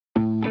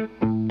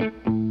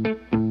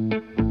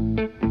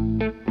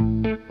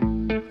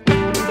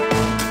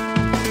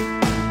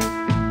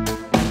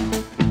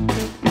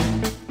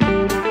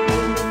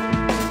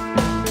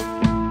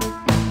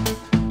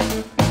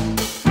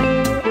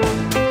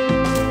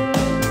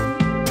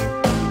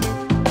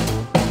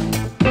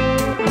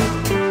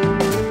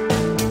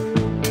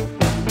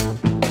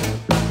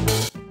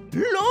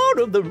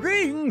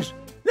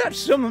That's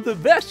some of the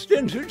best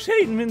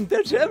entertainment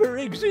that's ever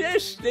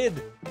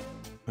existed.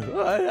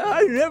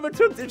 I never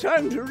took the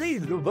time to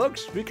read the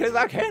books because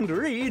I can't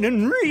read,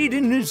 and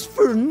reading is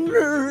for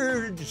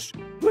nerds.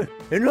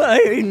 And I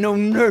ain't no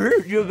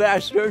nerd, you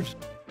bastards.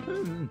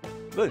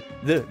 But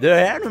the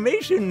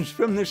animations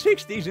from the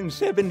 60s and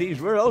 70s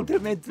were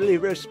ultimately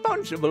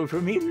responsible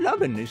for me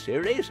loving the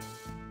series.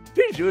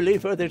 Visually,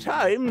 for the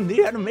time,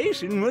 the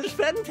animation was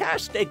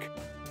fantastic.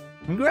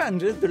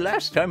 Granted, the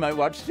last time I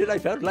watched it, I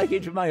felt like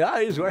each of my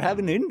eyes were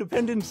having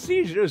independent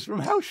seizures from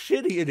how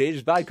shitty it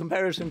is by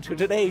comparison to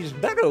today's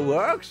better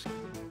works.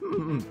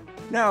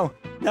 Now,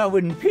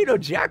 when Peter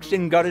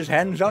Jackson got his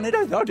hands on it,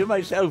 I thought to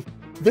myself,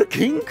 the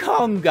King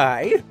Kong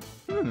guy?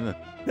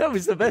 That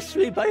was the best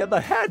sleep I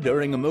ever had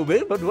during a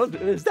movie, but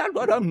is that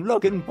what I'm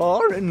looking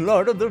for in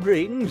Lord of the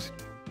Rings?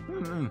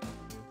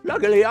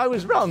 Luckily, I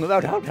was wrong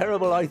about how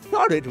terrible I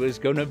thought it was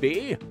gonna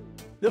be.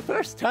 The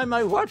first time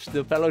I watched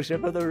The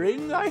Fellowship of the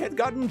Ring, I had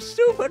gotten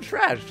super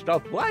trashed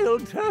off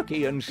Wild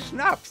Turkey and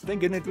Schnapps,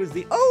 thinking it was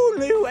the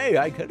only way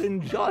I could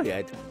enjoy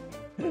it.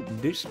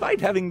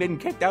 Despite having been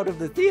kicked out of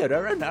the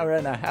theater an hour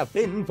and a half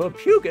in for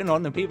puking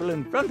on the people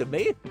in front of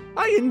me,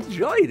 I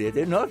enjoyed it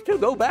enough to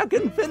go back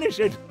and finish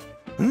it.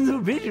 The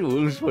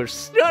visuals were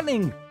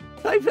stunning.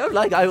 I felt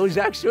like I was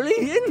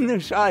actually in the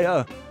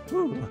Shire.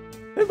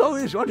 I've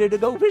always wanted to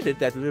go visit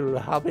that little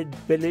hobbit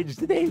village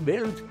they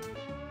built.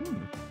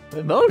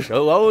 I've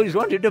also always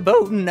wanted to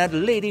boat in that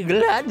Lady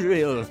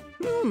Gladriel.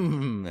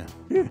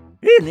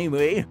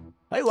 Anyway,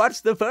 I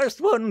watched the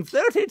first one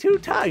 32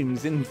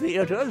 times in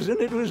theaters,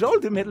 and it was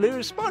ultimately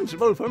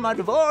responsible for my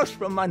divorce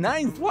from my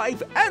 9th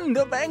wife and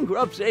the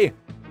bankruptcy.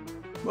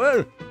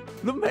 Well,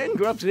 the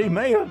bankruptcy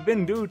may have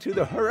been due to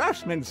the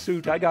harassment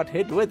suit I got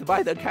hit with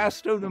by the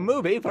cast of the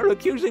movie for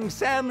accusing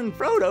Sam and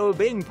Frodo of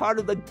being part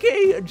of the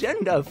gay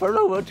agenda for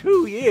over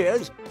 2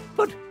 years,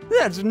 but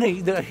that's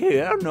neither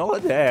here nor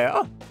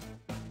there.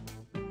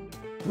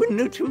 When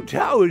The Two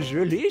Towers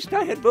released,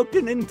 I had booked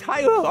an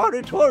entire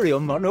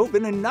auditorium on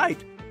opening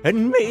night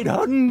and made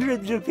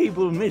hundreds of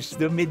people miss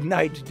the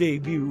midnight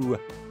debut.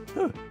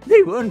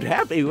 They weren't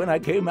happy when I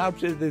came out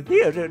to the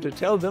theater to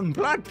tell them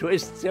plot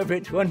twists every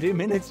 20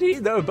 minutes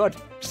either,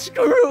 but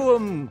screw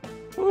 'em!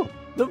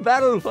 The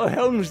battle for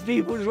Helm's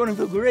Deep was one of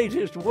the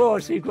greatest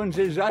war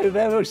sequences I've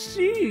ever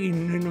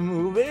seen in a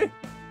movie.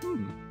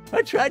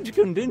 I tried to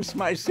convince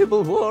my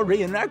Civil War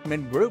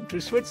reenactment group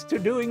to switch to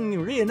doing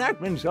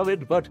reenactments of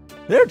it, but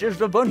they're just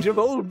a bunch of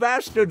old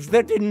bastards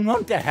that didn't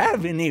want to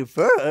have any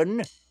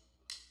fun.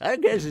 I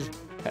guess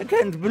I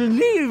can't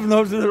believe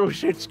those little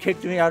shits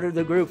kicked me out of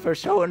the group for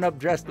showing up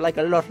dressed like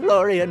a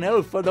Lothlorien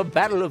elf for the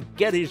Battle of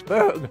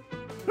Gettysburg.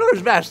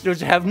 Those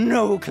bastards have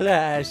no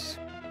class.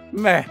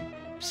 Meh,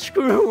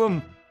 screw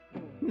 'em.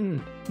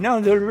 Now,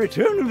 The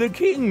Return of the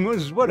King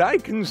was what I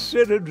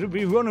considered to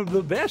be one of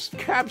the best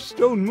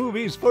capstone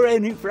movies for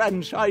any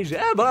franchise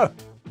ever.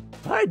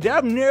 I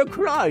damn near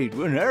cried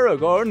when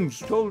Aragorn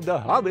told the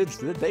hobbits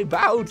that they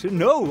bow to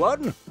no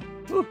one.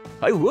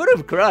 I would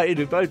have cried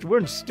if I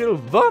weren't still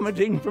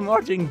vomiting from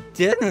watching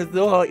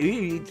Denethor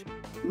eat.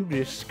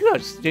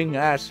 Disgusting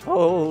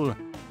asshole.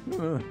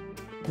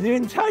 The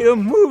entire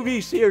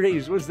movie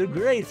series was the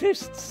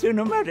greatest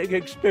cinematic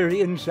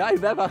experience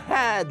I've ever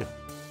had.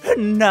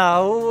 And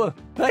now,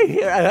 I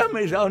hear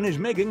Amazon is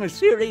making a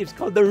series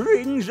called The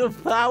Rings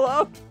of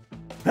Power.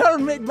 I'll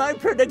make my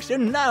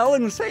prediction now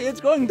and say it's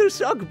going to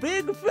suck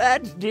big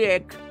fat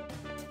dick.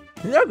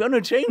 They're going to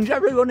change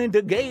everyone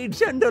into gay,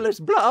 genderless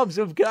blobs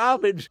of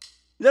garbage.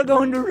 They're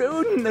going to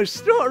ruin the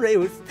story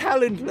with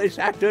talentless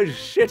actors,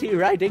 shitty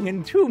writing,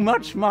 and too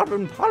much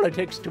modern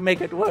politics to make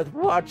it worth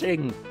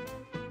watching.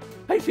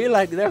 I feel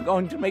like they're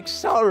going to make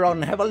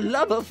Sauron have a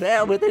love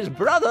affair with his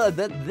brother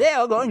that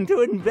they're going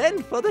to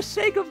invent for the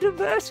sake of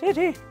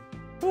diversity.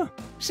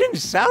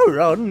 Since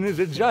Sauron is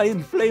a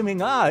giant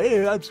flaming eye,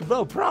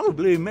 they'll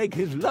probably make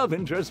his love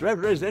interest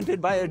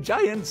represented by a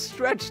giant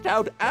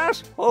stretched-out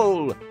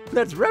asshole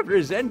that's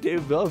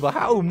representative of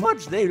how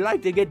much they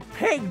like to get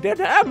pegged at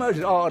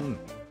Amazon.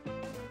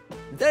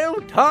 They'll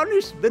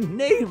tarnish the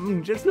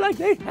name just like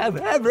they have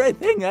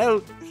everything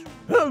else.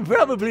 I'll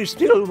probably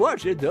still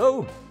watch it,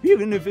 though,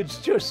 even if it's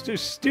just to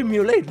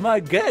stimulate my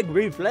gag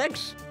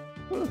reflex.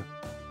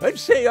 I'd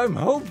say I'm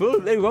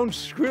hopeful they won't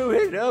screw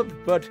it up,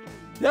 but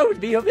that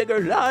would be a bigger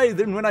lie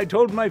than when I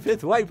told my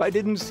 5th wife I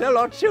didn't sell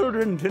our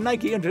children to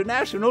Nike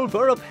International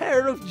for a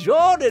pair of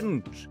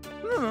Jordans.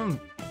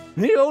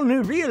 The only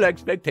real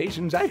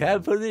expectations I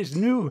have for this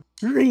new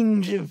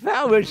Rings of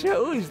Power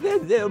show is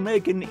that they'll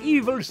make an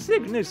evil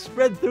sickness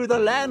spread through the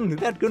land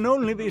that can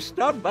only be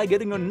stopped by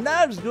getting a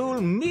Nazgul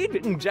meat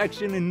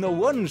injection in the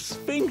one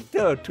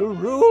sphincter to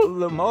rule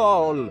them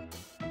all.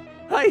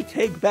 I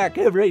take back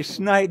every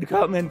snide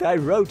comment I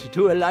wrote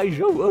to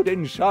Elijah Wood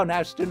and Sean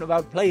Astin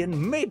about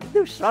playing Make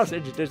the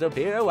Sausage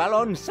Disappear while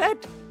on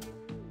set.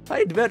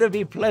 I'd better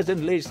be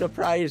pleasantly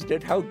surprised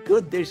at how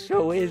good this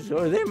show is,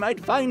 or they might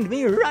find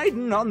me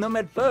riding on them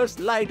at first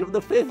light of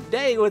the 5th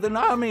day with an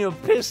army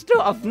of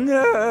pissed-off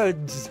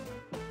nerds.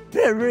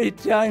 Every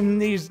time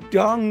these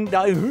dong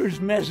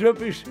divers mess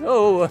up a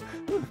show,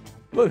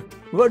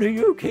 What do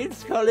you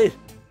kids call it?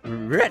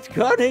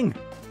 Retconning?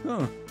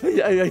 Oh,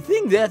 I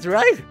think that's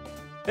right.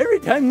 Every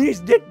time these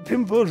Dick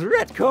Pimples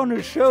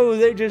retconners show,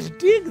 they just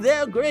dig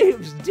their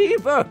graves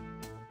deeper.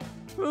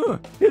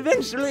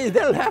 Eventually,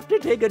 they'll have to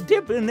take a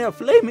dip in their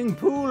flaming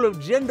pool of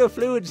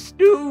gender-fluid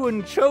stew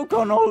and choke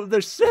on all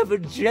the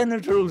severed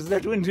genitals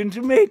that went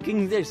into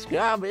making this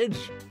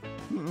garbage.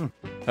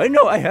 I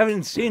know I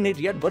haven't seen it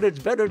yet, but it's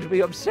better to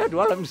be upset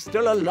while I'm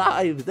still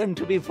alive than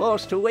to be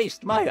forced to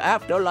waste my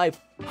afterlife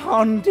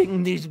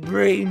haunting these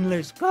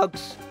brainless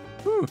cocks.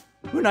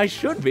 When I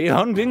should be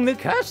haunting the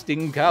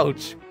casting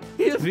couch,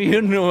 if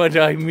you know what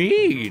I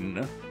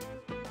mean.